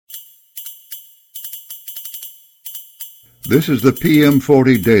This is the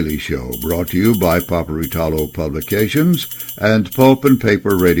PM40 Daily Show, brought to you by Paperitalo Publications and Pulp and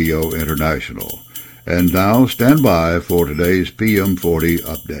Paper Radio International. And now, stand by for today's PM40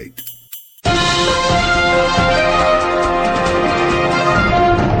 update.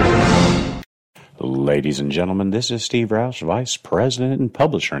 Ladies and gentlemen, this is Steve Roush, Vice President and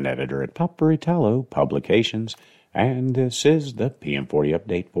Publisher and Editor at Paperitalo Publications, and this is the PM40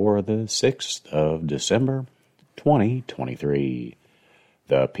 update for the 6th of December, 2023.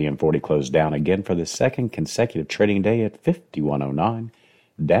 The PM40 closed down again for the second consecutive trading day at 5109,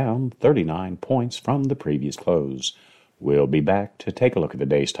 down 39 points from the previous close. We'll be back to take a look at the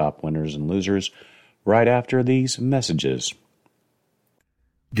day's top winners and losers right after these messages.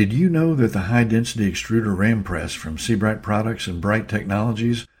 Did you know that the high-density extruder ram press from Seabright Products and Bright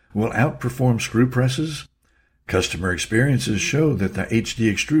Technologies will outperform screw presses? Customer experiences show that the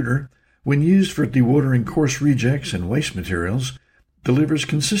HD extruder, when used for dewatering coarse rejects and waste materials, delivers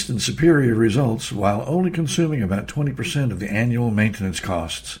consistent superior results while only consuming about 20% of the annual maintenance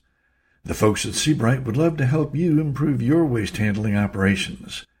costs. The folks at Seabright would love to help you improve your waste handling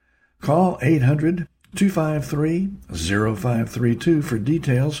operations. Call 800-253-0532 for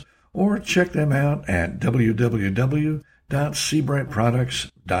details or check them out at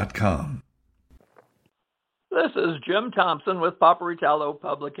www.seabrightproducts.com. This is Jim Thompson with Paperitalo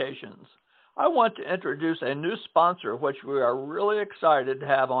Publications. I want to introduce a new sponsor which we are really excited to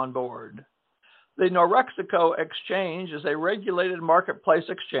have on board. The Norexico Exchange is a regulated marketplace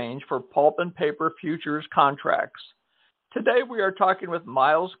exchange for pulp and paper futures contracts. Today we are talking with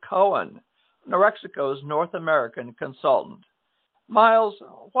Miles Cohen, Norexico's North American consultant. Miles,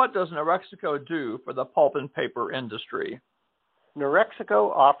 what does Norexico do for the pulp and paper industry?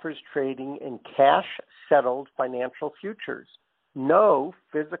 Norexico offers trading in cash-settled financial futures. No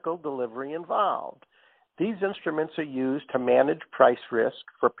physical delivery involved. These instruments are used to manage price risk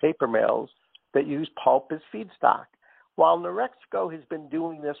for paper mills that use pulp as feedstock. While Norexico has been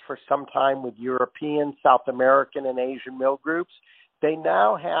doing this for some time with European, South American, and Asian mill groups, they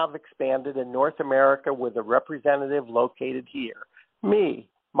now have expanded in North America with a representative located here. Me,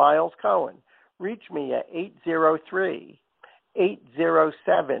 Miles Cohen. Reach me at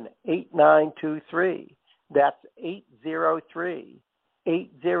 803-807-8923. That's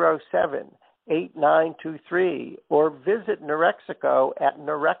 803-807-8923. Or visit Norexico at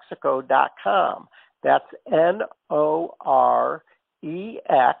norexico.com. That's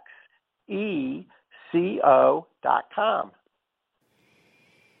NOREXECO.com.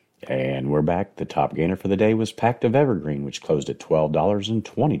 And we're back. The top gainer for the day was Pact of Evergreen, which closed at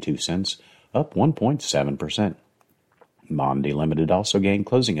 $12.22, up 1.7%. Mondi Limited also gained,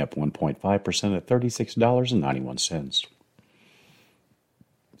 closing up 1.5% at $36.91.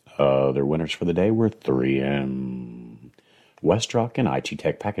 Other winners for the day were 3M, Westrock, and IT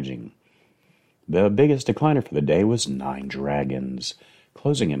Tech Packaging. The biggest decliner for the day was Nine Dragons,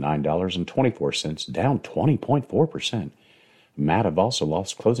 closing at $9.24, down 20.4%. Mativ also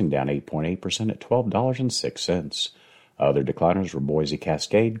lost, closing down 8.8% at $12.06. Other decliners were Boise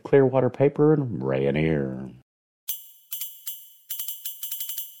Cascade, Clearwater Paper, and Rayonier.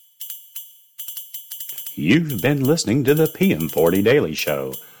 You've been listening to the PM40 Daily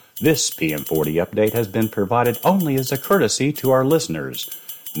Show. This PM40 update has been provided only as a courtesy to our listeners.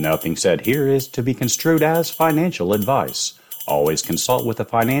 Nothing said here is to be construed as financial advice. Always consult with a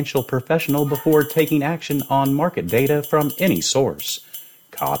financial professional before taking action on market data from any source.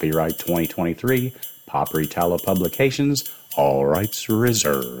 Copyright 2023, Paperitalo Publications, all rights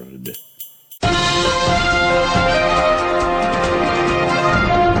reserved.